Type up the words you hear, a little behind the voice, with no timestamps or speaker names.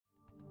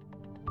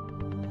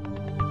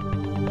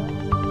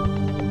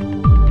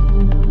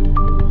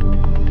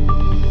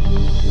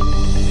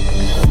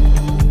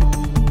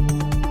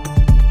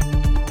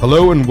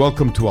Hello and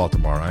welcome to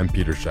Altamar. I'm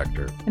Peter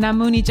Schechter. And I'm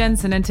Mooney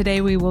Jensen, and today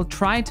we will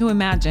try to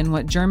imagine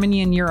what Germany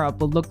and Europe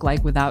will look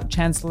like without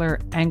Chancellor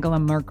Angela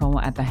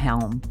Merkel at the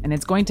helm. And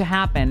it's going to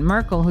happen.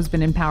 Merkel, who's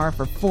been in power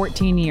for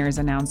 14 years,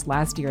 announced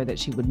last year that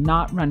she would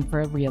not run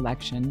for a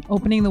re-election,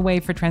 opening the way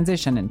for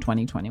transition in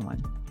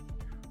 2021.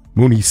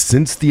 Mooney,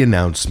 since the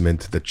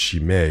announcement that she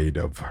made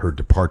of her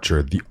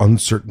departure, the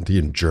uncertainty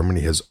in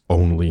Germany has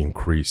only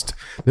increased.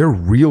 There are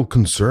real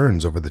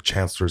concerns over the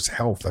chancellor's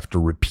health after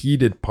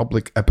repeated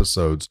public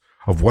episodes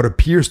of what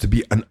appears to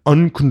be an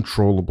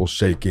uncontrollable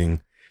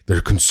shaking. There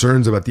are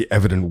concerns about the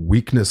evident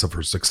weakness of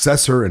her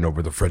successor and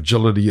over the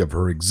fragility of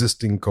her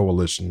existing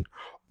coalition.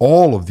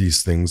 All of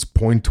these things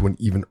point to an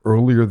even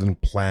earlier than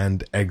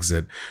planned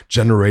exit,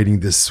 generating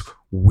this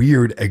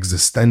weird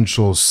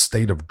existential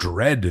state of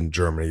dread in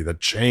Germany that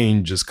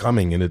change is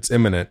coming and it's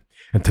imminent.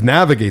 And to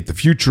navigate the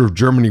future of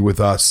Germany with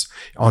us,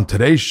 on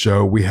today's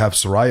show, we have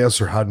Soraya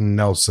Sarhadin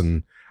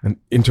Nelson, an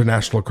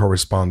international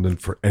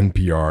correspondent for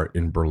NPR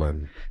in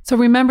Berlin. So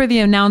remember the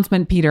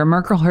announcement, Peter.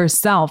 Merkel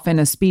herself, in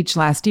a speech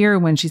last year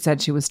when she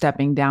said she was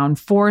stepping down,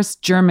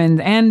 forced Germans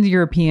and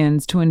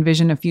Europeans to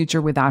envision a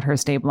future without her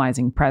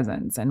stabilizing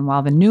presence. And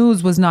while the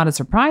news was not a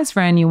surprise for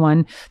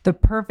anyone, the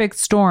perfect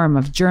storm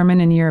of German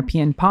and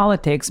European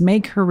politics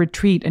make her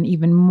retreat an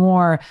even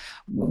more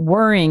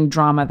worrying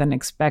drama than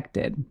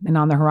expected. And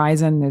on the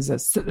horizon, there's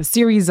a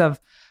series of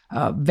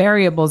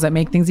variables that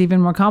make things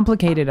even more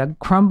complicated. A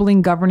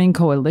crumbling governing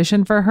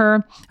coalition for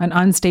her, an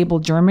unstable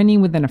Germany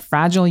within a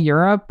fragile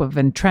Europe of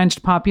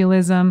entrenched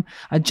populism,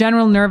 a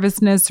general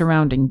nervousness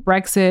surrounding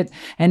Brexit,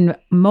 and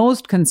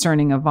most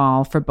concerning of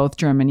all for both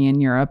Germany and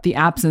Europe, the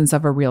absence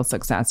of a real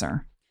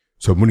successor.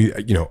 So, Mooney,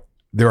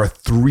 there are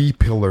three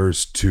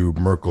pillars to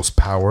Merkel's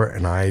power,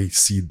 and I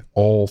see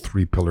all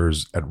three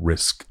pillars at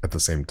risk at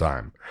the same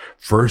time.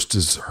 First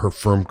is her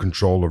firm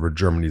control over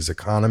Germany's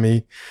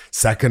economy.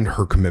 Second,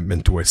 her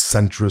commitment to a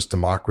centrist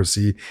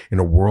democracy in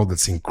a world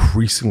that's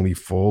increasingly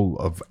full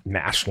of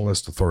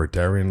nationalist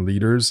authoritarian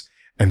leaders.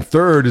 And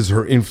third is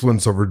her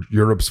influence over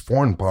Europe's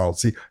foreign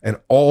policy, and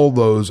all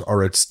those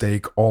are at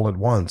stake all at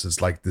once.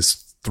 It's like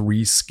this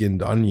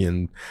three-skinned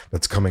onion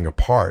that's coming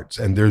apart,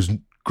 and there's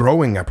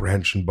growing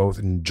apprehension both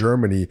in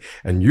Germany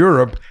and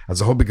Europe as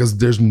a whole because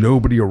there's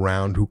nobody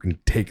around who can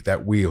take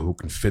that wheel, who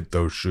can fit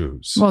those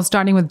shoes. Well,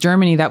 starting with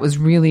Germany, that was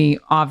really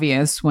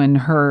obvious when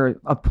her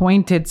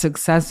appointed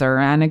successor,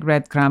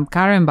 Annegret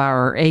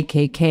Kramp-Karrenbauer,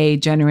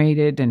 AKK,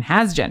 generated and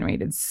has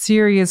generated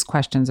serious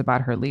questions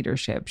about her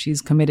leadership.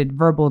 She's committed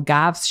verbal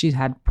gaffes. She's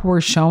had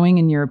poor showing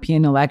in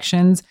European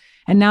elections.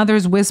 And now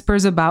there's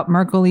whispers about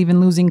Merkel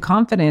even losing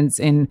confidence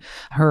in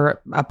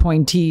her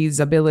appointee's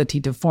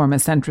ability to form a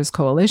centrist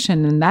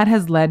coalition. And that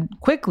has led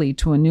quickly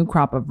to a new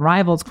crop of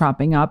rivals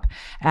cropping up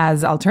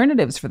as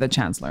alternatives for the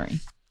chancellery.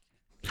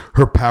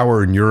 Her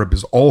power in Europe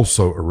is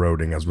also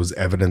eroding, as was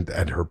evident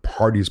at her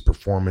party's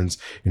performance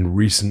in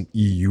recent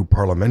EU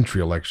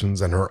parliamentary elections,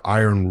 and her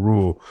iron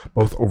rule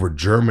both over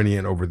Germany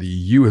and over the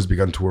EU has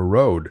begun to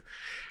erode.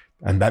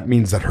 And that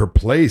means that her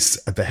place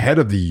at the head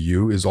of the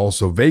EU is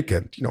also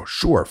vacant.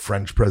 Sure,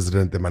 French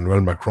President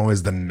Emmanuel Macron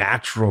is the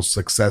natural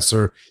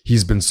successor.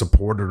 He's been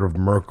supporter of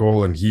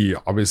Merkel, and he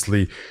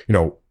obviously,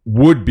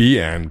 would be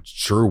and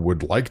sure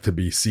would like to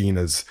be seen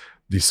as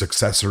the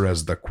successor,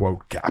 as the,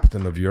 quote,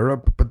 captain of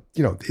Europe. But,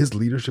 his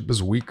leadership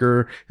is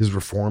weaker. His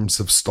reforms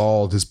have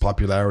stalled. His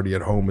popularity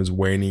at home is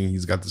waning.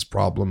 He's got this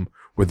problem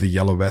with the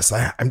yellow vest.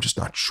 I'm just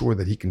not sure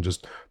that he can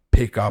just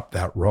pick up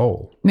that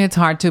role. It's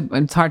hard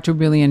to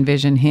really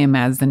envision him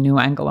as the new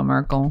Angela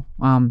Merkel,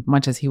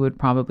 much as he would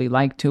probably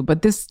like to.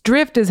 But this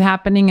drift is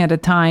happening at a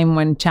time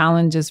when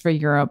challenges for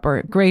Europe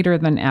are greater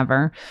than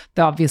ever.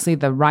 Obviously,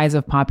 the rise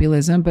of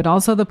populism, but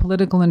also the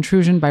political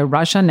intrusion by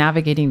Russia,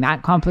 navigating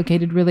that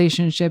complicated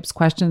relationships,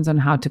 questions on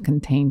how to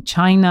contain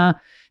China,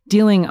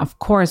 dealing, of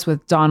course,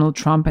 with Donald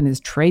Trump and his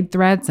trade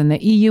threats, and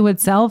the EU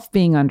itself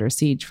being under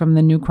siege from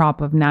the new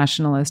crop of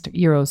nationalist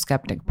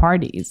Eurosceptic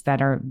parties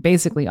that are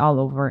basically all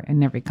over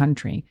in every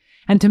country.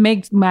 And to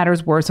make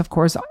matters worse, of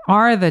course,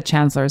 are the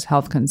chancellor's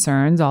health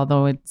concerns,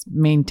 although it's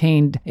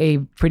maintained a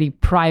pretty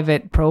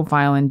private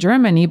profile in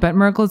Germany. But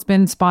Merkel's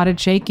been spotted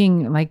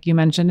shaking, like you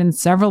mentioned, in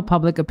several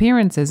public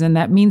appearances. And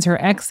that means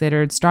her exit,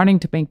 or it's starting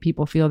to make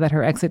people feel that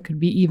her exit could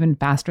be even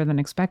faster than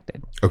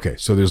expected. Okay,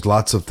 so there's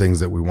lots of things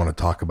that we want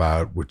to talk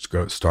about, which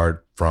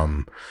start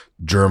from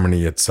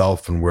Germany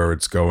itself and where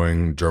it's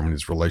going,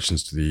 Germany's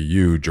relations to the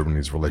EU,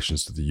 Germany's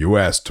relations to the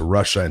US, to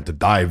Russia, and to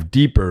dive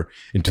deeper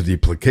into the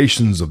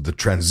implications of the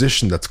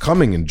transition that's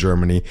coming in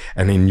Germany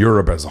and in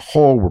Europe as a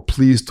whole. We're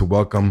pleased to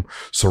welcome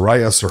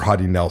Soraya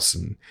Sarhadin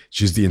Nelson.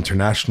 She's the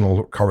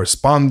international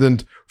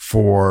correspondent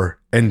for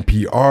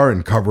NPR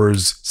and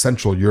covers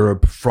Central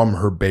Europe from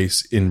her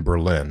base in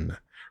Berlin.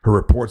 Her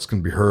reports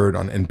can be heard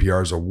on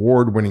NPR's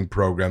award-winning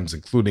programs,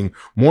 including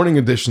Morning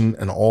Edition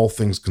and All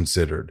Things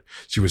Considered.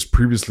 She was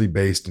previously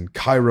based in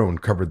Cairo and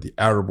covered the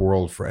Arab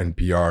world for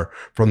NPR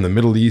from the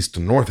Middle East to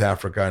North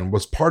Africa, and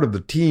was part of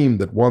the team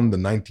that won the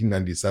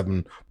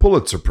 1997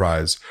 Pulitzer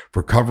Prize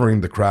for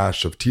covering the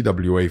crash of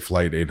TWA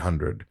Flight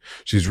 800.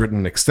 She's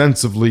written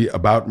extensively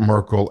about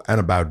Merkel and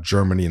about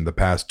Germany in the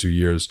past 2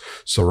 years.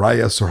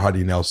 Soraya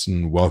Sarhadi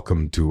Nelson,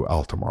 welcome to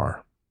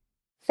Altamar.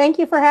 Thank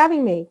you for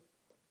having me.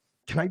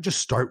 Can I just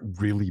start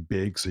really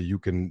big so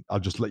I'll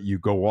just let you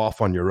go off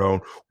on your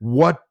own.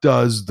 What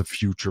does the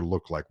future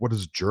look like? What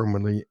does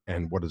Germany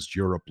and what does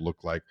Europe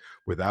look like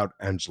without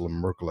Angela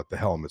Merkel at the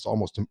helm? It's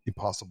almost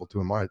impossible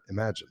to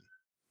imagine.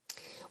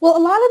 Well,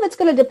 a lot of it's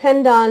going to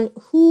depend on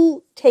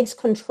who takes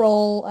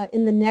control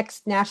in the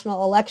next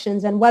national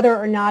elections and whether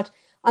or not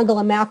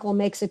Angela Merkel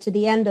makes it to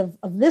the end of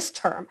this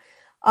term.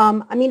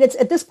 It's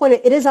at this point,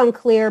 it is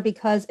unclear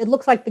because it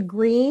looks like the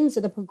Greens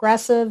or the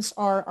progressives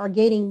are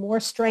gaining more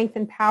strength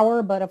and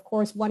power, but of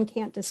course one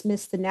can't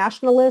dismiss the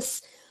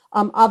nationalists.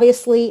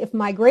 Obviously, if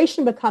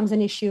migration becomes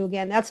an issue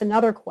again, that's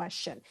another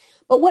question.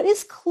 But what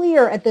is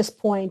clear at this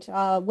point,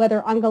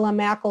 whether Angela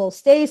Merkel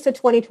stays to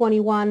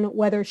 2021,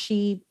 whether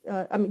she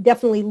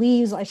definitely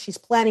leaves as she's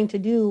planning to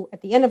do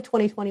at the end of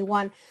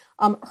 2021,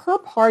 her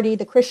party,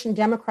 the Christian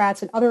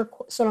Democrats and other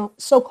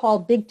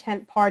so-called big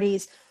tent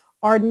parties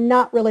are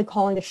not really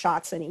calling the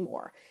shots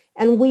anymore.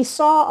 And we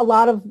saw a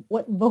lot of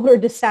what voter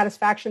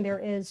dissatisfaction there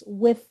is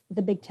with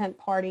the big tent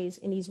parties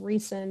in these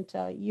recent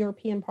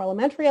European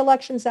parliamentary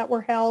elections that were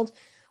held.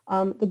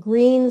 The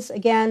Greens,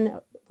 again,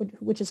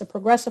 which is a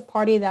progressive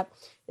party that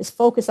is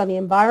focused on the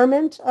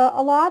environment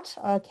a lot,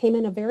 came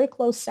in a very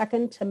close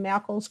second to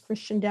Merkel's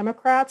Christian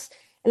Democrats.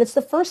 And it's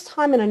the first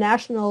time in a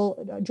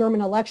national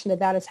German election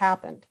that has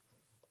happened.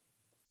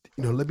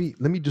 Let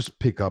me just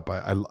pick up.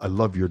 I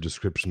love your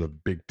description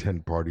of big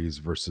tent parties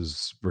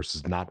versus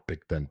not big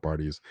tent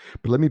parties.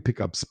 But let me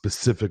pick up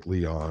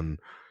specifically on,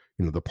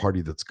 the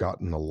party that's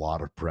gotten a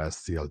lot of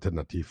press, the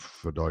Alternative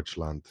für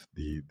Deutschland,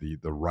 the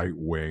right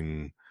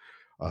wing,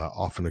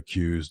 often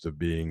accused of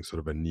being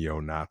sort of a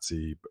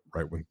neo-Nazi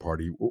right wing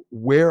party.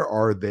 Where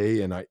are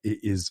they? And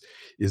is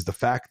the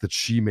fact that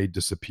she may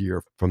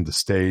disappear from the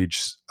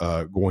stage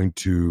going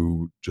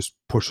to just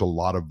push a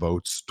lot of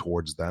votes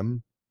towards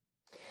them?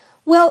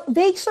 Well,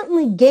 they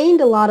certainly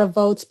gained a lot of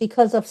votes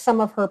because of some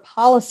of her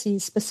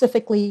policies,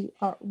 specifically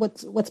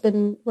what's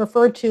been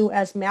referred to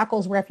as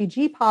Merkel's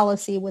refugee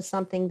policy was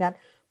something that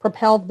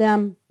propelled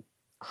them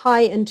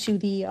high into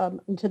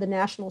the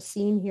national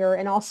scene here,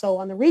 and also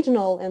on the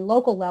regional and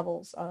local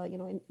levels,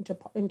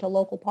 into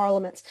local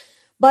parliaments.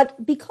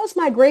 But because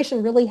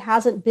migration really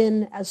hasn't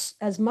been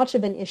as much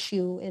of an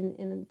issue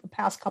in the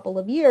past couple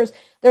of years,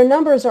 their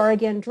numbers are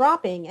again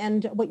dropping.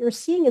 And what you're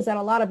seeing is that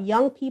a lot of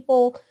young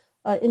people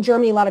in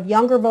Germany, a lot of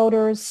younger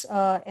voters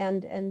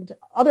and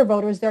other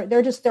voters,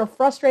 they're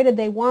frustrated.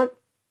 They want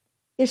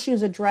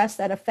issues addressed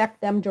that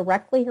affect them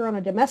directly here on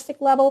a domestic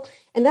level,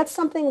 and that's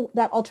something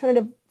that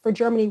Alternative for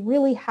Germany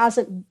really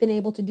hasn't been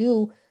able to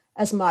do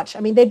as much. I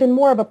mean, they've been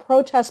more of a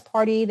protest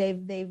party.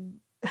 They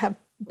have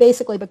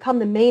basically become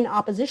the main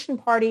opposition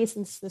party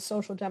since the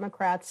Social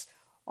Democrats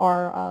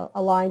are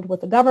aligned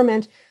with the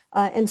government.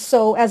 And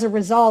so as a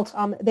result,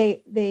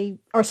 they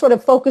are sort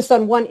of focused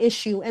on one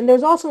issue. And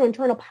there's also an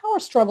internal power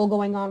struggle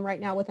going on right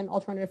now with an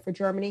Alternative for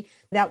Germany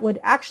that would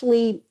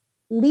actually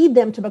lead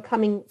them to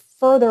becoming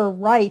further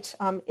right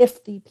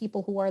if the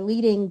people who are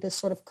leading this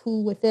sort of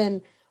coup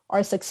within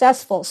are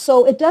successful.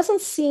 So it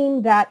doesn't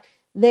seem that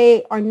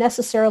they are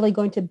necessarily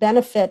going to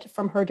benefit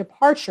from her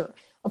departure.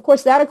 Of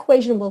course, that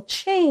equation will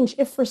change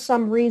if for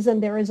some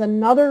reason there is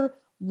another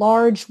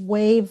large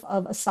wave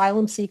of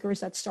asylum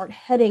seekers that start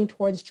heading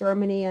towards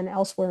Germany and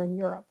elsewhere in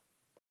Europe.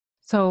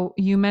 So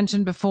you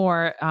mentioned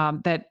before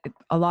that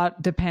a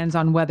lot depends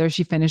on whether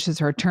she finishes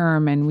her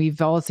term, and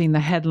we've all seen the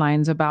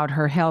headlines about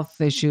her health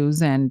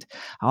issues. And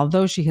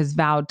although she has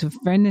vowed to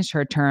finish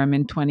her term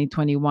in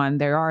 2021,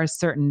 there are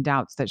certain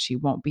doubts that she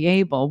won't be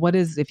able.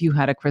 If you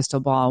had a crystal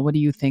ball, what do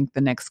you think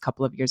the next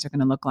couple of years are going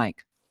to look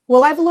like?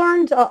 Well, I've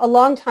learned a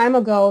long time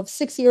ago, of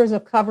 6 years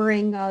of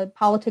covering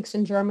politics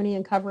in Germany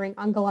and covering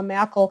Angela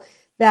Merkel,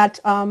 that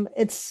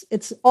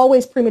it's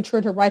always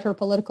premature to write her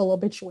political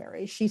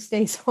obituary. She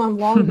stays on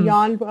long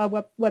beyond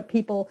what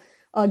people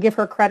give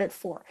her credit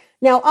for.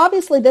 Now,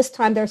 obviously, this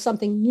time there's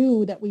something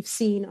new that we've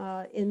seen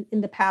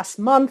in the past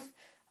month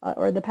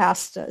or the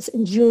past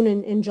in June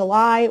and in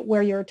July,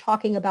 where you're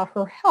talking about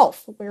her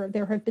health, where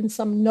there have been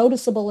some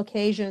noticeable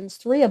occasions,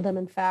 3 of them,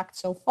 in fact,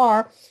 so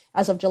far,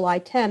 as of July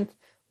 10th,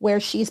 where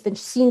she's been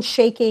seen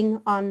shaking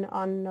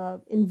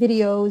in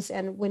videos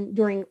and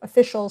during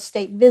official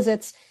state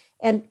visits.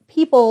 And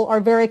people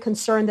are very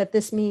concerned that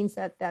this means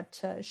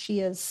that she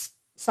is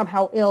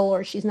somehow ill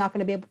or she's not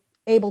going to be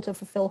able to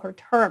fulfill her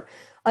term.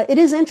 It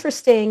is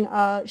interesting.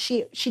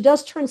 She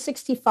does turn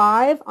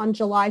 65 on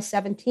July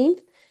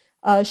 17th.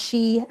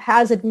 She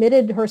has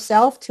admitted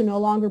herself to no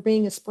longer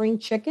being a spring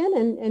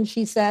chicken, and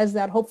she says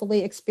that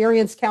hopefully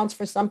experience counts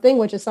for something,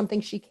 which is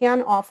something she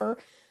can offer.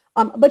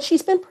 But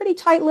she's been pretty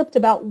tight-lipped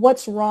about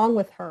what's wrong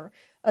with her.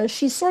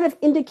 She's sort of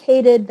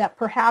indicated that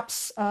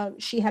perhaps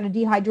she had a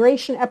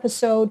dehydration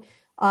episode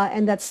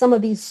and that some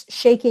of these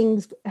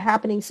shakings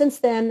happening since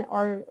then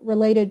are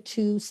related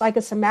to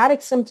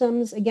psychosomatic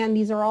symptoms. Again,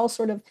 these are all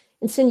sort of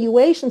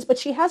insinuations, but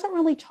she hasn't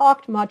really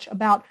talked much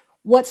about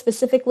what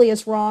specifically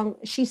is wrong.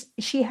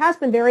 She has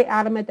been very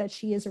adamant that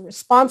she is a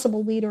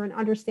responsible leader and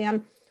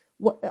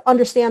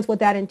understands what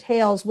that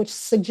entails, which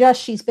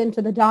suggests she's been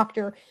to the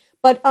doctor.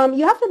 But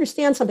you have to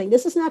understand something.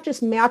 This is not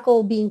just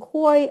Merkel being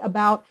coy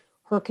about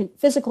her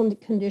physical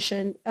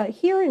condition.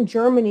 Here in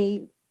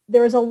Germany,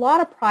 there is a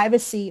lot of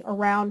privacy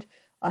around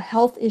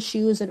health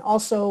issues and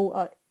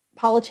also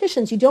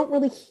politicians. You don't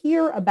really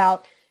hear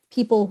about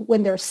people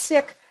when they're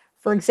sick.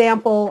 For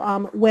example,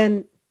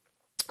 when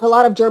a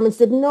lot of Germans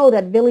didn't know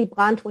that Willy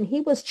Brandt, when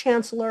he was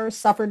chancellor,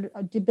 suffered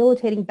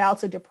debilitating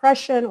bouts of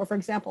depression, or for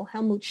example,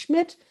 Helmut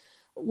Schmidt,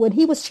 when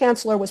he was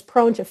chancellor, was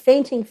prone to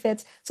fainting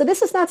fits. So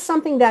this is not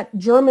something that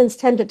Germans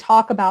tend to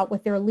talk about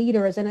with their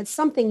leaders, and it's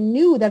something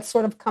new that's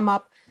sort of come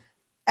up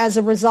as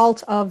a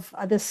result of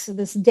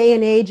this day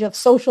and age of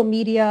social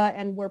media,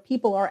 and where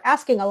people are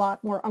asking a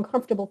lot more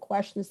uncomfortable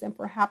questions than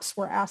perhaps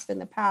were asked in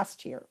the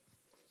past year.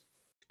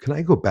 Can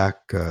I go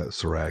back,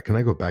 Soraya? Can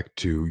I go back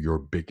to your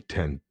big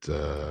tent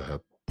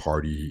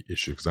party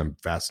issue, because I'm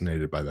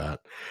fascinated by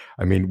that.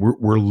 I mean,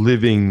 we're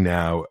living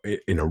now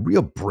in a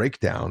real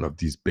breakdown of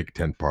these big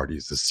tent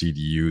parties. The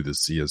CDU, the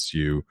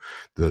CSU,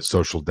 the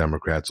Social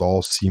Democrats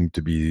all seem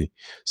to be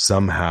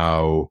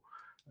somehow,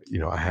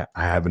 I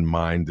have in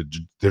mind that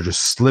they're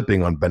just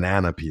slipping on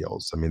banana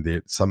peels. I mean,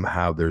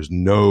 there's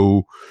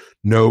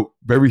no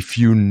very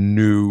few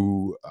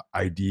new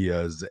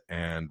ideas,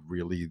 and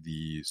really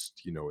these,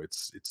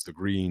 it's the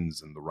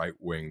Greens and the right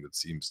wing that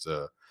seems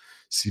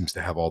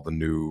to have all the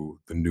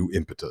new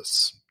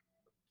impetus.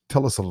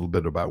 Tell us a little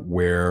bit about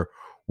where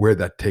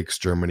that takes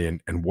Germany,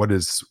 and what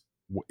is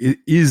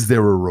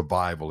there a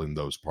revival in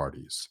those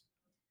parties?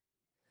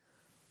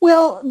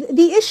 Well,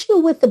 the issue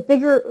with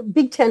the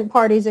big tent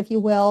parties, if you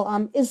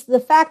will, is the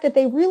fact that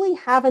they really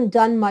haven't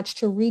done much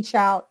to reach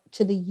out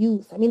to the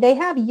youth. I mean, they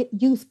have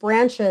youth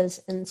branches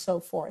and so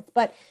forth,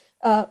 but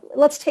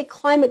let's take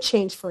climate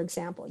change, for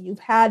example. You've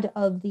had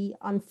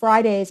on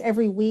Fridays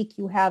every week,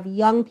 you have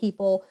young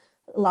people,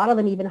 a lot of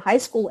them even high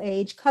school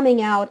age,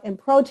 coming out and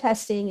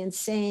protesting and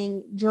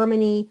saying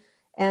Germany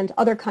and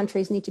other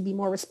countries need to be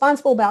more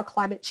responsible about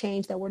climate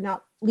change, that we're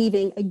not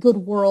leaving a good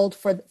world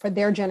for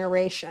their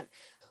generation.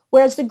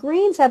 Whereas the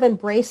Greens have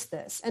embraced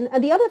this. And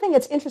the other thing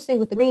that's interesting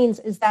with the Greens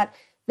is that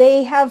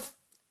they have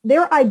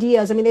their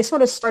ideas. I mean, they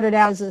sort of started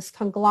out as this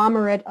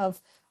conglomerate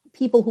of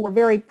people who were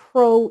very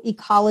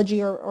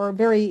pro-ecology or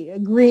very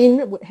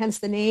green, hence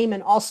the name,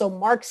 and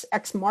also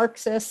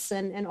ex-Marxists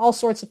and all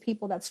sorts of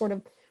people that sort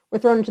of were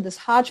thrown into this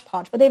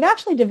hodgepodge. But they've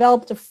actually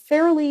developed a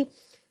fairly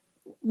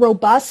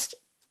robust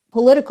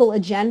political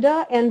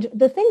agenda, and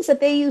the things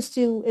that they used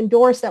to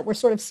endorse that were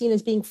sort of seen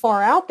as being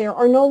far out there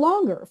are no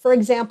longer. For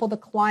example, the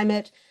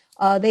climate.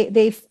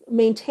 They've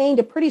maintained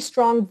a pretty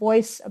strong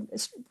voice, a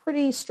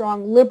pretty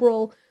strong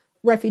liberal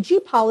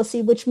refugee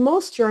policy, which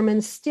most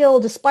Germans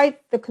still,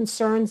 despite the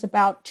concerns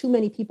about too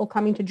many people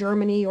coming to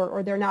Germany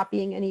or there not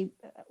being any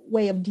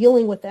way of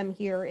dealing with them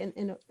here,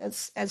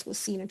 as was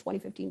seen in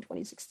 2015,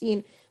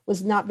 2016,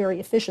 was not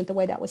very efficient the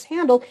way that was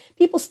handled.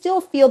 People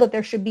still feel that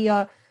there should be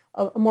a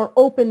more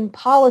open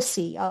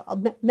policy.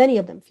 Many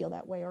of them feel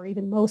that way, or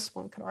even most,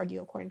 one could argue,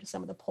 according to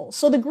some of the polls.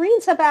 So the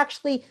Greens have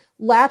actually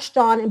latched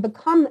on and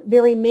become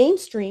very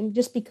mainstream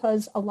just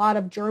because a lot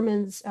of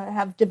Germans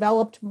have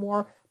developed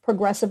more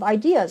progressive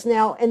ideas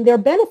now, and they're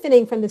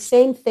benefiting from the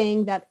same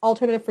thing that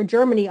Alternative for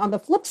Germany, on the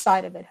flip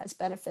side of it, has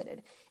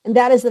benefited. And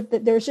that is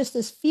that there's just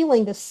this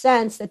feeling, this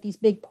sense that these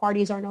big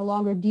parties are no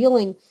longer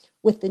dealing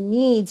with the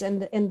needs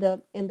and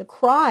the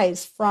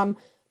cries from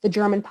the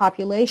German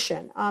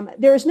population.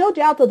 There is no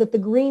doubt, though, that the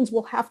Greens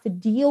will have to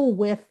deal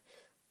with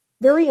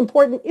very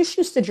important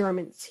issues to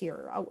Germans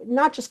here,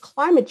 not just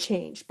climate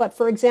change, but,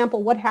 for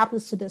example, what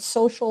happens to the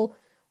social,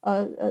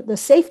 the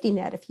safety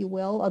net, if you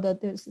will.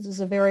 This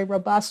is a very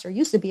robust, or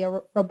used to be a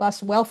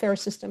robust welfare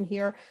system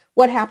here.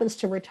 What happens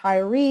to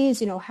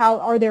retirees? How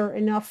are there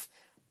enough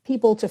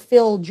people to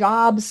fill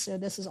jobs?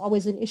 This is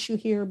always an issue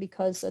here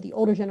because the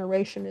older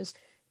generation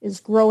is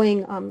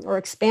growing or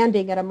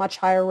expanding at a much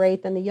higher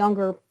rate than the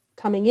younger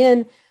coming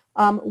in.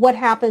 What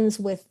happens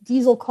with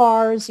diesel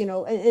cars,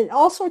 and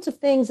all sorts of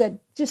things that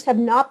just have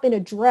not been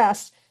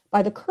addressed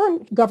by the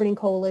current governing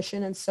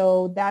coalition. And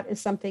so that is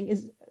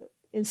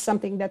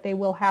something that they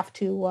will have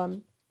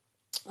to,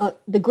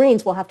 the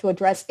Greens will have to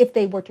address if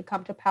they were to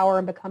come to power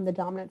and become the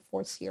dominant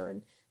force here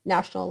in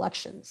national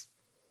elections.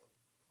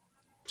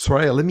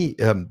 Soraya, let me,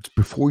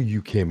 before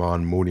you came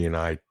on, Moni and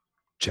I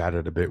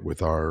chatted a bit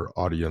with our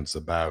audience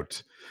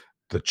about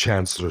the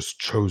chancellor's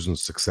chosen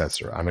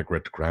successor,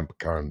 Annegret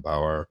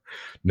Kramp-Karrenbauer,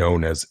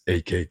 known as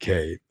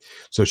AKK.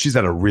 So she's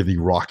had a really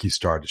rocky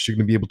start. Is she going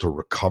to be able to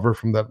recover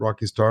from that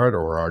rocky start,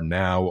 or are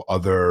now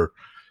other,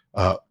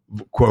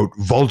 quote,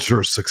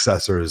 vulture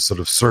successors sort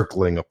of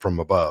circling up from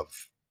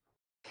above?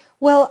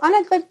 Well,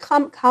 Annegret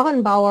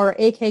Kramp-Karrenbauer,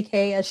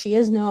 AKK as she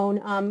is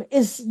known,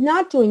 is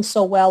not doing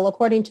so well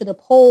according to the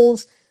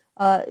polls.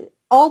 Uh,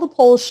 all the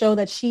polls show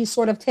that she's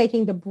sort of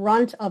taking the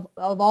brunt of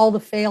all the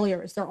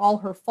failures. They're all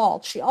her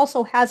fault. She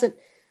also hasn't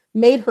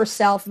made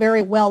herself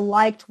very well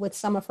liked with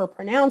some of her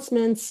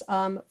pronouncements.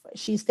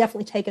 She's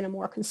definitely taken a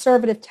more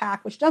conservative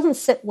tack, which doesn't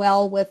sit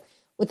well with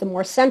the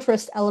more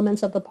centrist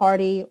elements of the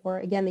party, or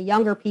again, the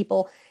younger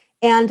people.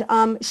 And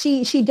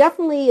she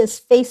definitely is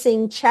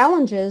facing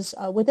challenges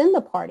within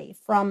the party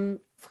from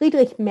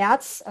Friedrich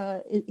Merz.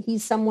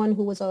 He's someone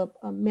who was a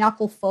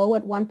Merkel foe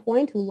at one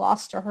point, who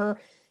lost to her,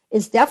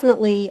 is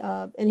definitely,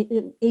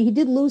 and he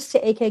did lose to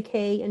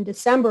AKK in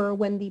December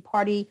when the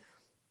party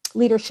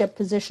leadership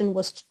position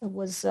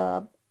was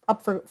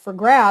up for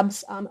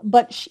grabs.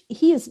 But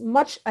he is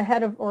much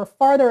ahead of, or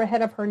farther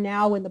ahead of her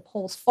now in the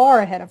polls, far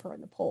ahead of her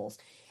in the polls.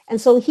 And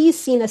so he's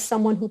seen as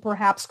someone who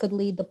perhaps could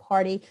lead the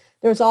party.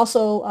 There's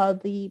also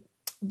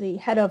the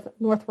head of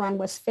North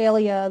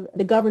Rhine-Westphalia,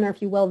 the governor,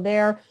 if you will,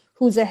 there,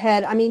 who's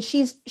ahead. I mean,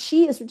 she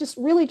is just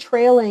really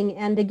trailing.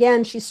 And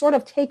again, she's sort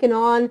of taken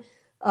on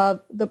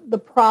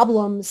the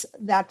problems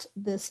that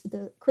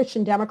the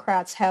Christian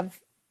Democrats have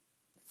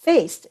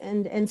faced.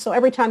 And so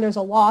every time there's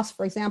a loss,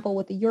 for example,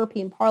 with the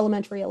European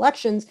parliamentary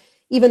elections,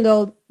 even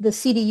though the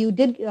CDU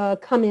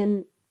did come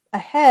in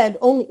ahead,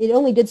 it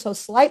only did so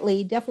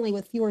slightly, definitely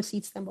with fewer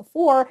seats than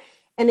before.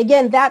 And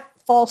again, that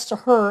falls to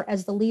her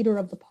as the leader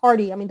of the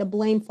party. I mean, the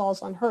blame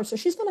falls on her. So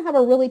she's going to have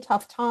a really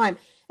tough time.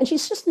 And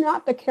she's just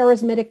not the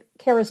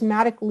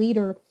charismatic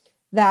leader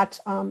that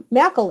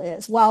Merkel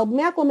is. While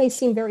Merkel may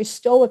seem very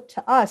stoic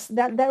to us,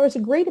 that there is a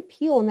great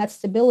appeal in that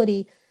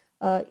stability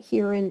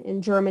here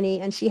in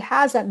Germany. And she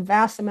has that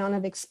vast amount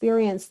of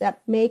experience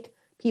that make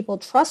people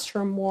trust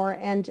her more.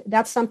 And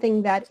that's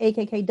something that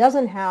AKK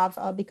doesn't have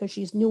because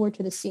she's newer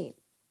to the scene.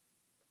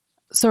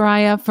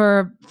 Soraya,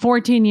 for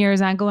 14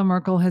 years, Angela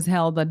Merkel has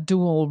held a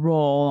dual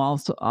role,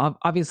 also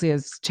obviously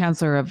as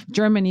Chancellor of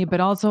Germany, but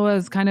also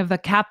as kind of the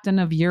captain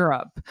of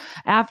Europe.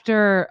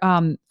 After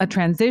a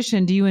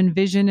transition, do you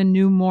envision a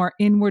new, more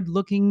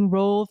inward-looking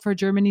role for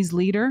Germany's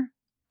leader?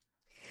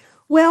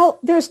 Well,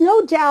 there's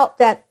no doubt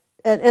that,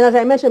 and as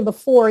I mentioned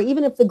before,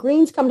 even if the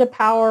Greens come to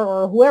power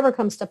or whoever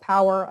comes to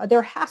power,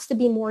 there has to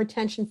be more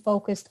attention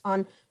focused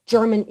on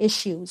German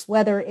issues,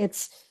 whether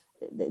it's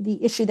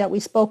the issue that we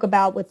spoke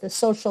about with the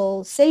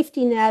social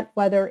safety net,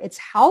 whether it's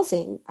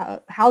housing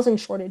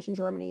shortage in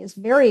Germany is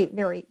very,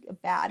 very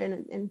bad.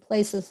 And in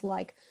places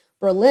like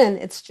Berlin,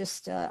 it's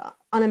just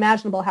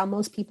unimaginable how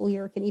most people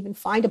here can even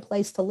find a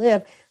place to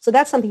live. So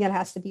that's something that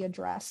has to be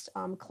addressed.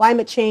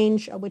 Climate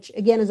change, which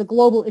again is a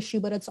global issue,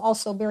 but it's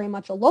also very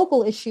much a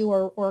local issue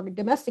or a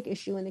domestic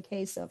issue in the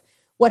case of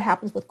what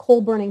happens with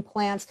coal burning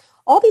plants.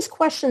 All these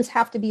questions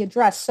have to be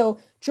addressed. So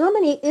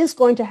Germany is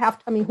going to have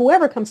to, I mean,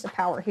 whoever comes to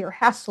power here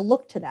has to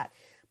look to that.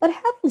 But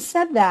having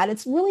said that,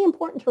 it's really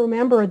important to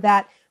remember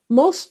that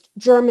most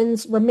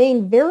Germans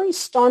remain very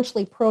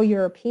staunchly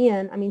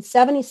pro-European. I mean,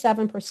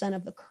 77%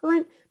 of the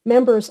current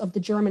members of the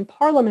German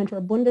parliament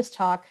or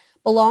Bundestag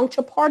belong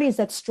to parties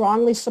that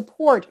strongly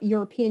support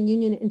European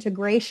Union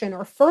integration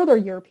or further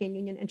European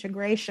Union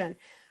integration.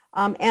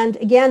 And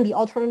again, the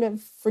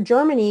alternative for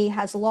Germany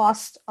has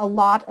lost a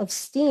lot of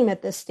steam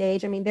at this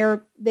stage. I mean,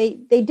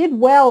 they did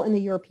well in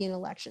the European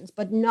elections,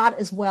 but not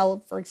as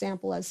well, for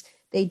example, as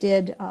they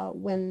did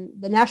when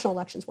the national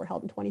elections were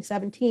held in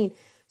 2017.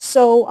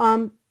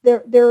 So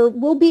there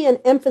will be an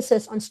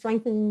emphasis on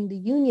strengthening the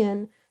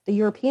union, the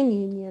European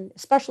Union,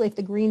 especially if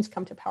the Greens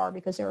come to power,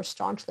 because they're a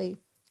staunchly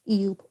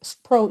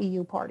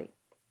pro-EU party.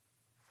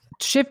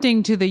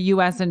 Shifting to the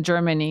U.S. and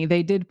Germany,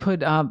 they did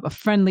put a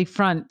friendly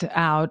front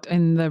out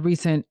in the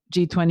recent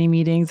G20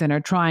 meetings and are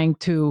trying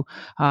to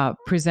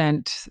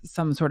present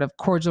some sort of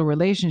cordial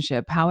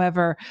relationship.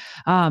 However,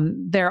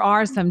 there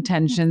are some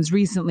tensions.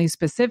 Recently,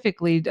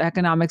 specifically,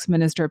 Economics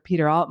Minister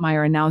Peter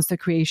Altmaier announced the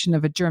creation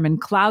of a German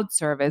cloud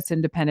service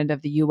independent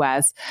of the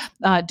U.S.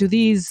 Do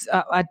these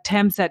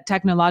attempts at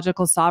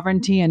technological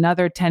sovereignty and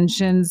other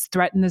tensions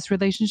threaten this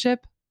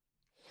relationship?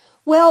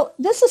 Well,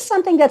 this is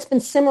something that's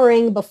been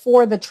simmering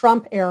before the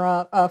Trump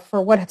era,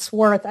 for what it's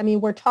worth. I mean,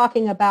 we're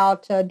talking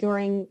about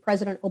during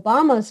President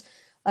Obama's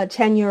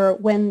tenure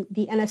when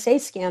the NSA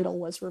scandal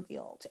was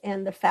revealed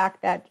and the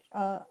fact that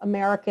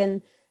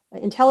American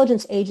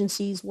intelligence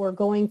agencies were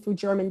going through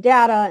German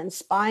data and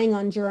spying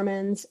on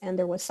Germans, and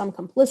there was some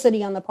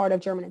complicity on the part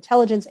of German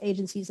intelligence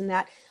agencies in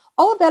that.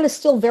 All of that is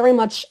still very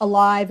much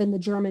alive in the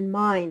German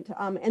mind.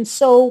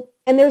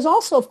 And there's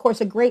also, of course,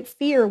 a great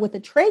fear with the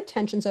trade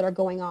tensions that are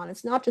going on.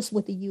 It's not just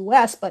with the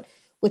U.S., but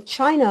with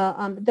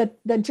China,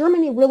 that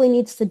Germany really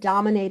needs to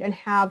dominate and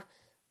have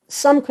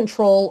some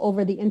control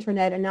over the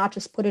internet and not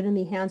just put it in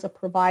the hands of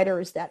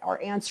providers that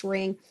are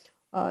answering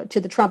to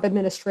the Trump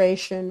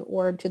administration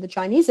or to the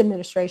Chinese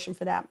administration,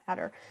 for that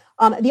matter.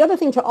 The other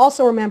thing to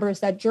also remember is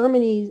that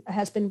Germany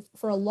has been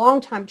for a long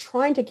time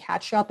trying to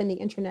catch up in the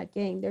internet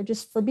game. They're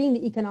just, for being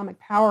the economic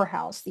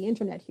powerhouse, the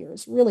internet here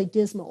is really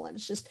dismal, and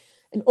it's just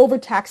an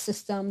overtaxed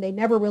system. They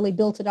never really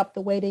built it up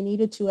the way they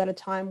needed to at a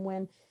time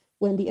when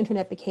when the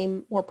internet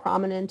became more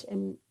prominent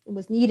and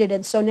was needed.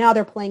 And so now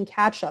they're playing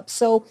catch up.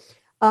 So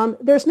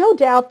there's no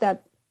doubt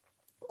that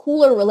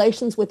cooler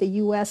relations with the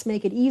U.S.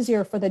 make it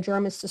easier for the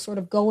Germans to sort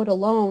of go it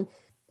alone.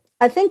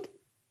 I think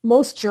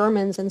most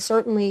Germans, and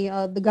certainly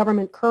the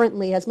government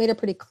currently, has made it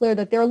pretty clear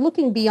that they're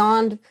looking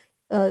beyond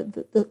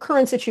the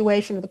current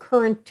situation or the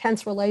current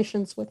tense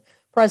relations with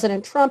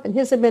President Trump and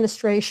his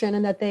administration,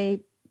 and that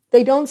they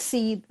don't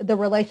see the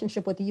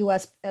relationship with the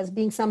U.S. as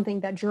being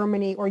something that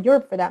Germany, or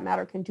Europe for that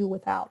matter, can do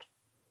without.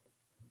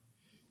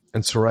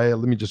 And Soraya,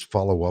 let me just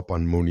follow up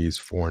on Muni's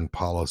foreign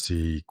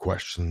policy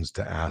questions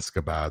to ask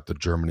about the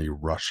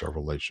Germany-Russia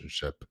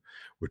relationship,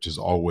 which is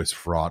always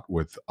fraught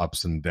with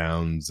ups and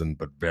downs,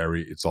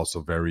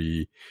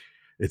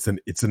 it's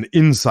an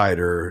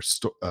insider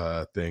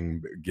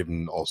thing,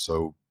 given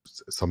also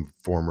some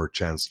former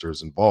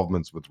chancellor's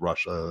involvements with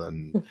Russia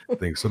and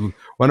things. So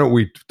why don't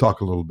we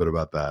talk a little bit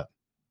about that?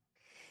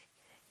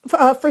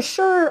 For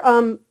sure,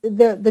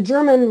 the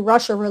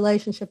German-Russia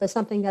relationship is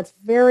something that's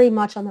very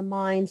much on the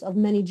minds of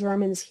many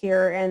Germans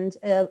here, and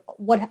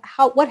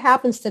what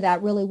happens to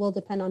that really will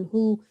depend on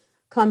who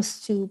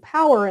comes to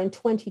power in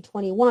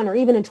 2021 or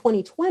even in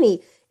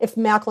 2020 if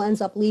Merkel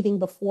ends up leaving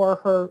before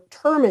her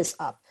term is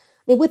up.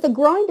 I mean, with the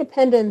growing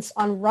dependence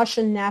on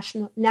Russian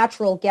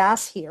natural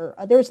gas here,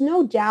 there's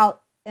no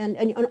doubt,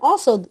 and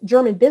also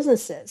German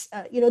businesses,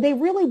 they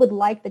really would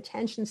like the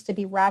tensions to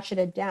be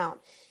ratcheted down.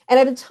 And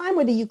at a time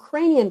where the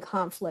Ukrainian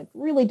conflict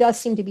really does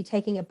seem to be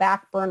taking a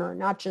back burner,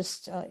 not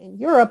just in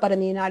Europe, but in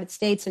the United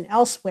States and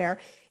elsewhere,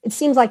 it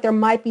seems like there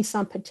might be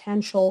some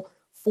potential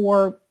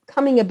for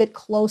coming a bit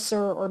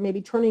closer, or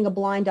maybe turning a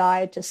blind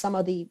eye to some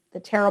of the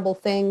terrible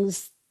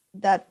things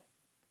that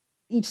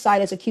each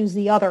side has accused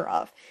the other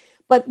of.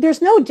 But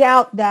there's no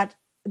doubt that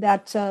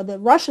the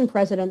Russian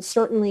president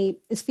certainly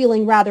is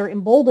feeling rather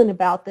emboldened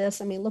about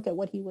this. I mean, look at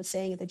what he was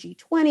saying at the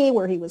G20,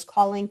 where he was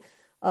calling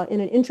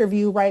in an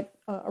interview right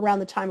around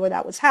the time where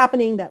that was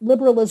happening, that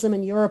liberalism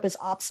in Europe is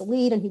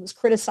obsolete, and he was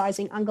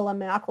criticizing Angela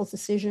Merkel's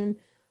decision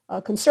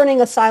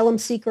concerning asylum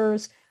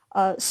seekers.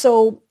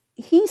 So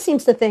he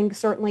seems to think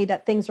certainly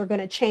that things are going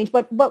to change.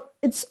 But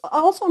it's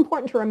also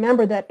important to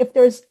remember that if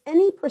there's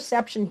any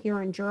perception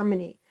here in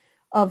Germany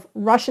of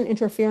Russian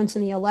interference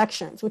in the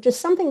elections, which is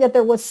something that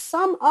there was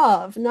some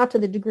of, not to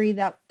the degree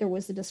that there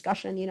was the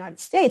discussion in the United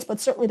States, but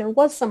certainly there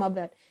was some of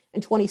it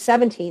in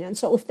 2017. And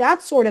so if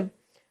that sort of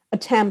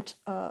attempt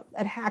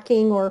at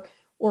hacking or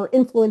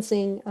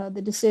influencing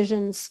the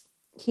decisions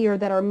here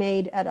that are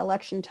made at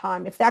election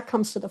time, if that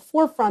comes to the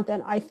forefront,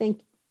 then I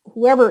think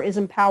whoever is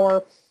in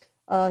power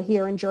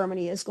here in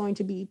Germany is going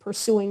to be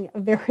pursuing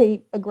a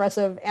very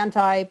aggressive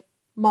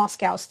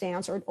anti-Moscow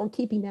stance, or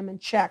keeping them in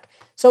check.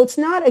 So it's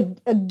not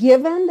a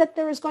given that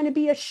there is going to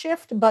be a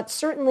shift, but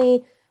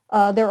certainly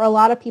there are a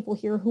lot of people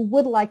here who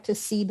would like to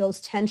see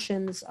those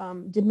tensions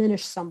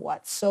diminish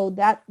somewhat. So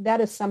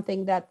that is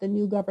something that the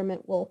new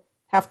government will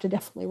have to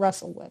definitely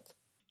wrestle with.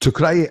 So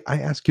could I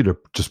ask you to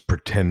just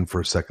pretend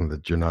for a second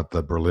that you're not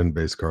the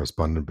Berlin-based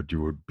correspondent, but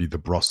you would be the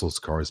Brussels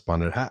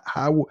correspondent?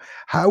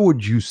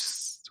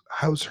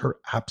 How's her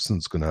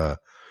absence going to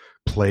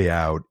play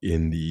out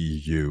in the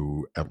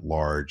EU at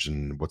large,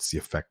 and what's the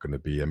effect going to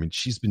be? I mean,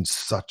 she's been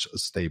such a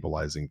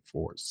stabilizing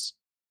force.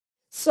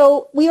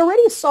 So we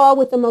already saw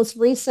with the most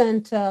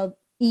recent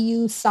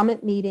EU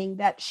summit meeting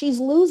that she's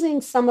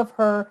losing some of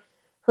her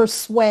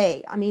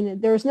sway. I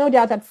mean, there's no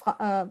doubt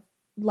that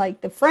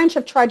like the French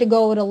have tried to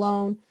go it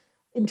alone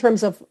in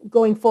terms of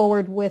going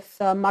forward with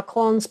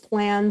Macron's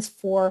plans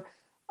for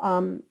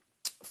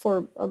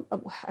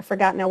I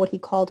forgot now what he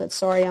called it.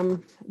 Sorry,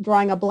 I'm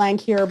drawing a blank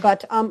here.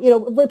 But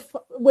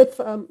with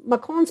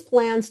Macron's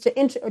plans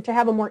to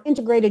have a more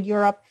integrated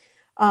Europe,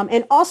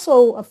 and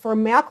also for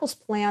Merkel's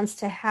plans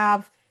to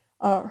have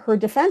her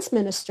defense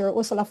minister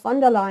Ursula von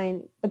der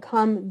Leyen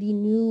become the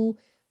new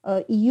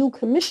EU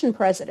Commission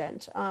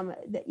president.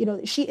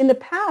 She in the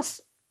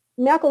past,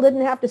 Merkel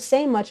didn't have to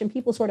say much, and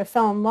people sort of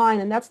fell in line,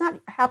 and that's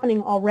not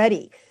happening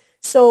already.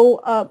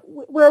 So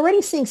we're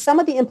already seeing some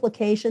of the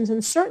implications,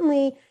 and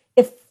certainly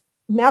if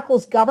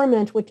Merkel's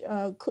government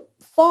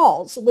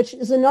falls, which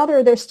is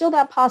there's still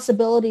that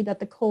possibility that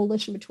the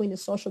coalition between the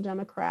Social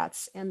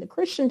Democrats and the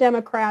Christian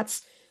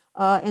Democrats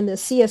and the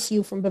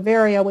CSU from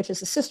Bavaria, which is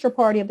the sister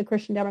party of the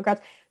Christian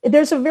Democrats,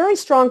 there's a very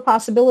strong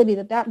possibility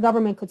that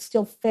government could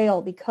still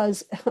fail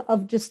because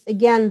of just,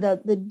 again,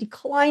 the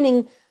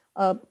declining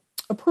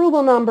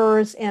approval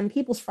numbers and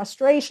people's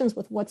frustrations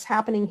with what's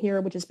happening here,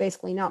 which is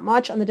basically not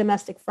much on the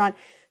domestic front.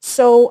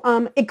 So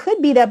it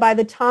could be that by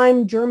the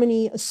time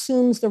Germany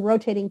assumes the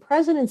rotating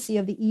presidency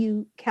of the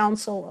EU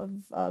Council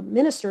of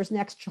Ministers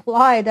next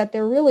July, that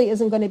there really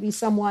isn't going to be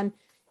someone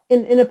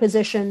in a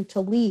position to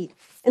lead.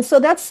 And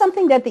so that's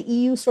something that the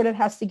EU sort of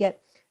has to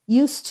get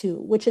used to,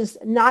 which is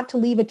not to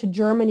leave it to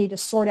Germany to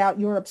sort out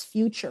Europe's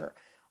future.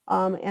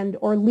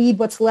 Or lead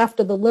what's left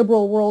of the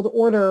liberal world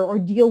order, or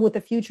deal with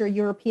the future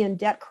European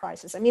debt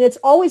crisis. I mean, it's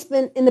always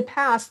been, in the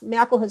past,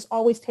 Merkel has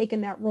always taken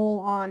that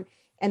role on,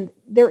 and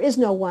there is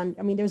no one.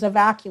 I mean, there's a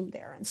vacuum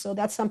there. And so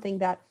that's something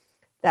that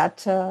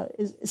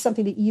is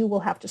something that EU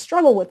will have to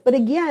struggle with. But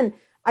again,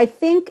 I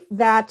think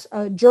that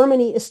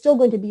Germany is still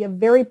going to be a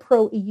very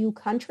pro-EU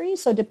country.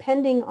 So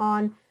depending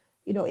on,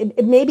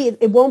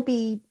 it won't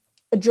be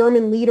a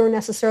German leader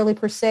necessarily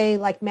per se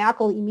like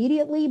Merkel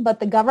immediately, but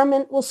the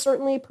government will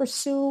certainly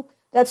pursue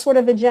that sort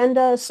of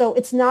agenda. So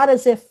it's not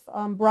as if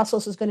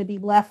Brussels is going to be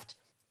left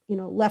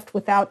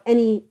without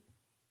any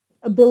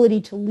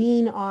ability to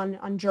lean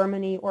on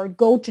Germany or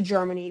go to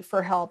Germany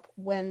for help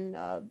when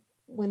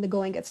the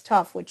going gets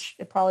tough, which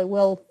it probably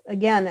will,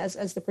 again,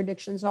 as the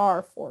predictions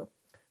are for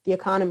the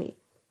economy.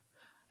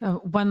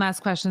 One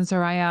last question,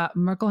 Soraya.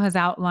 Merkel has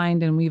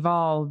outlined, and we've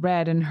all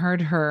read and heard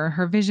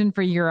her vision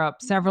for Europe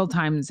several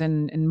times,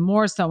 and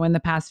more so in the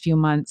past few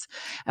months.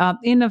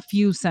 In a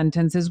few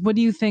sentences, what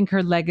do you think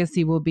her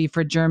legacy will be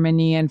for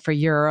Germany and for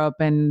Europe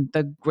and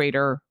the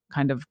greater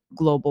kind of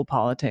global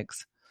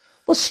politics?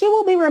 Well, she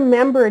will be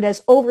remembered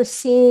as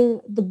overseeing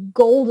the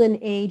golden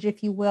age,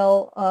 if you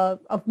will,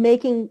 of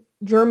making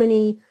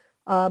Germany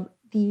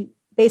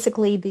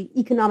basically the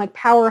economic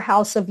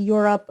powerhouse of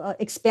Europe,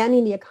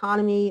 expanding the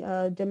economy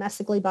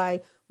domestically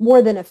by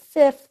more than a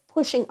fifth,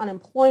 pushing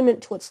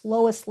unemployment to its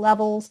lowest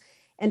levels,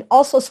 and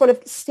also sort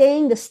of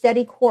staying the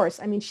steady course.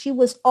 I mean, she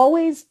was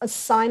always a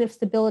sign of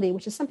stability,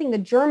 which is something the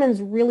Germans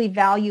really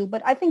value,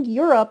 but I think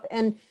Europe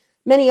and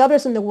many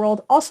others in the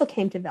world also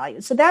came to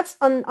value. So that's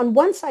on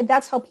one side,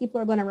 that's how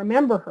people are going to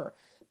remember her.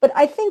 But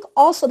I think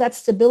also that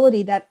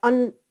stability, that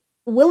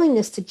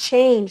unwillingness to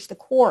change the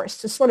course,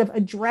 to sort of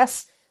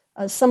address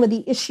some of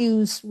the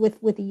issues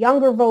with the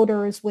younger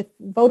voters, with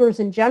voters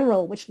in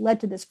general, which led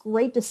to this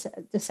great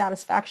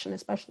dissatisfaction,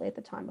 especially at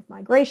the time of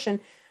migration,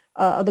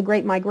 the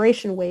great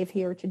migration wave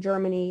here to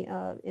Germany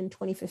in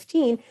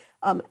 2015,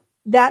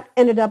 that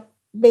ended up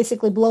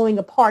basically blowing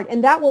apart.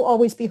 And that will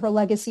always be her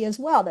legacy as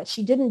well, that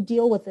she didn't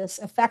deal with this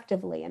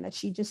effectively and that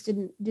she just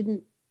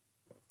didn't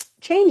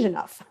change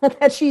enough,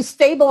 that she's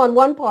stable on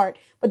one part,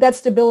 but that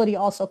stability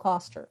also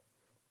cost her.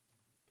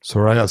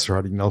 Soraya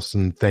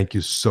Sarati-Nelson, thank you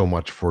so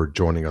much for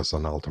joining us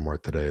on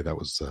Altamar today. That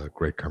was a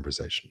great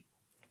conversation.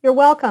 You're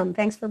welcome.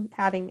 Thanks for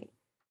having me.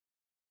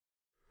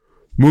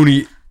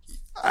 Mouni,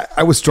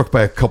 I was struck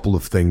by a couple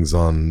of things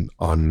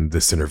on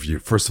this interview.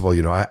 First of all,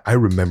 I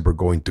remember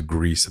going to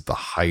Greece at the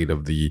height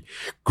of the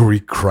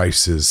Greek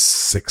crisis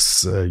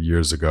 6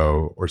 years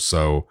ago or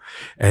so.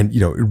 And,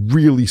 it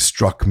really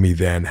struck me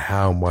then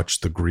how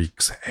much the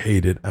Greeks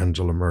hated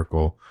Angela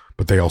Merkel,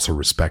 but they also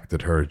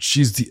respected her.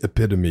 She's the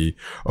epitome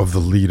of the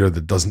leader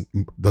that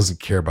doesn't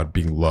care about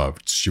being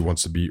loved. She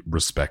wants to be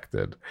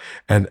respected.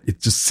 And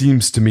it just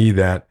seems to me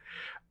that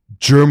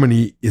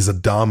Germany is a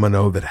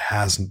domino that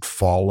hasn't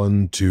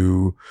fallen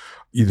to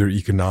either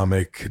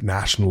economic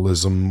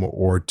nationalism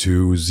or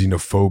to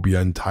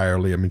xenophobia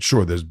entirely. I mean,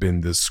 sure, there's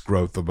been this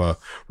growth of a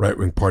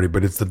right-wing party,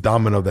 but it's the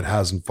domino that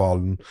hasn't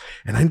fallen.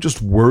 And I'm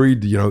just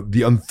worried,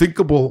 the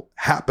unthinkable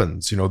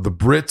happens. The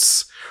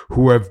Brits,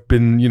 who have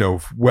been,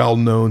 well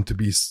known to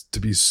be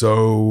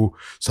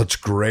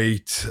such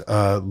great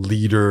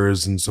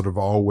leaders and sort of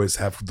always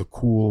have the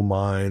cool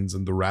minds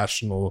and the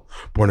rational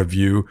point of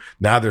view.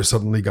 Now they're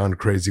suddenly gone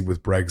crazy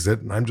with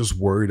Brexit. And I'm just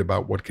worried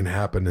about what can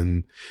happen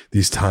in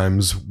these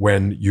times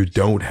when you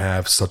don't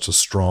have such a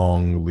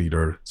strong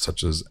leader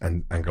such as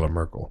Angela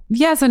Merkel.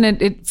 Yes, and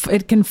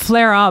it can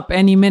flare up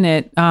any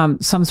minute,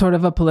 some sort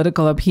of a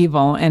political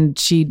upheaval, and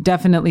she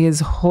definitely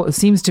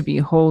seems to be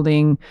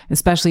holding,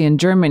 especially in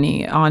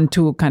Germany,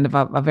 onto kind of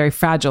a very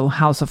fragile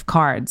house of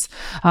cards.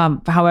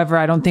 However,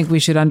 I don't think we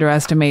should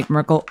underestimate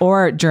Merkel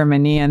or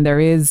Germany, and there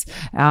is,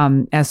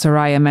 as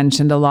Soraya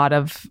mentioned, a lot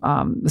of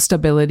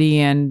stability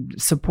and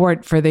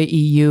support for the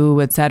EU,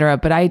 et cetera.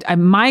 But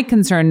my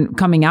concern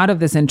coming out of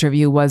this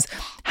interview was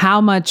how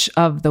much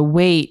of the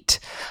weight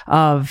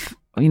of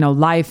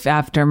life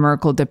after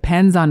Merkel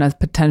depends on a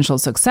potential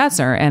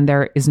successor, and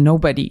there is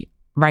nobody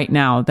right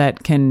now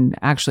that can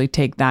actually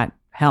take that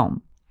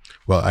helm.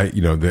 Well,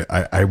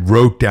 I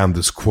wrote down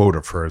this quote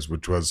of hers,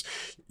 which was,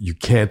 "You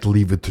can't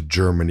leave it to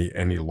Germany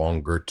any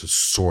longer to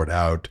sort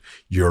out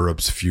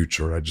Europe's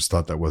future." I just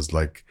thought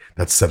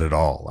that said it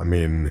all. I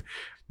mean,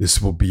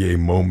 this will be a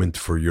moment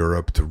for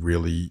Europe to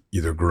really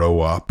either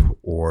grow up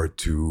or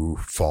to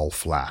fall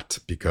flat,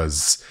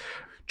 because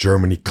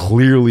Germany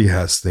clearly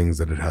has things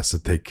that it has to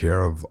take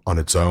care of on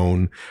its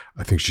own.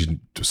 I think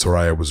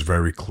Soraya was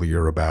very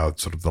clear about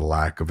sort of the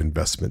lack of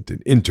investment in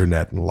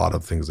internet and a lot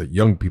of things that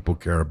young people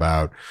care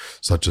about,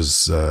 such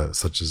as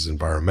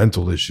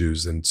environmental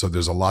issues. And so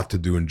there's a lot to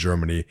do in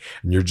Germany,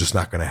 and you're just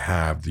not going to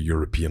have the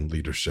European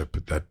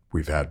leadership that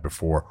we've had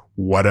before,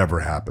 whatever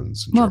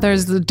happens. Well,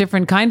 there's a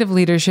different kind of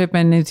leadership.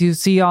 And as you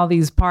see all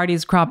these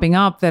parties cropping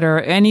up that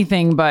are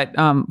anything but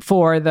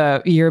for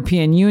the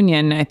European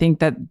Union, I think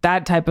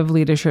that type of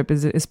leadership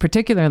is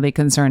particularly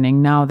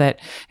concerning now, that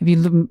if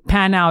you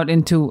pan out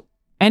into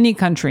any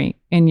country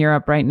in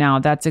Europe right now,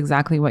 that's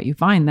exactly what you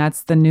find.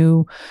 That's the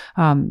new,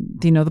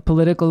 the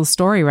political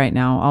story right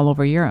now all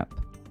over Europe.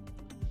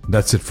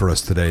 That's it for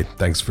us today.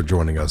 Thanks for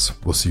joining us.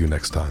 We'll see you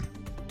next time.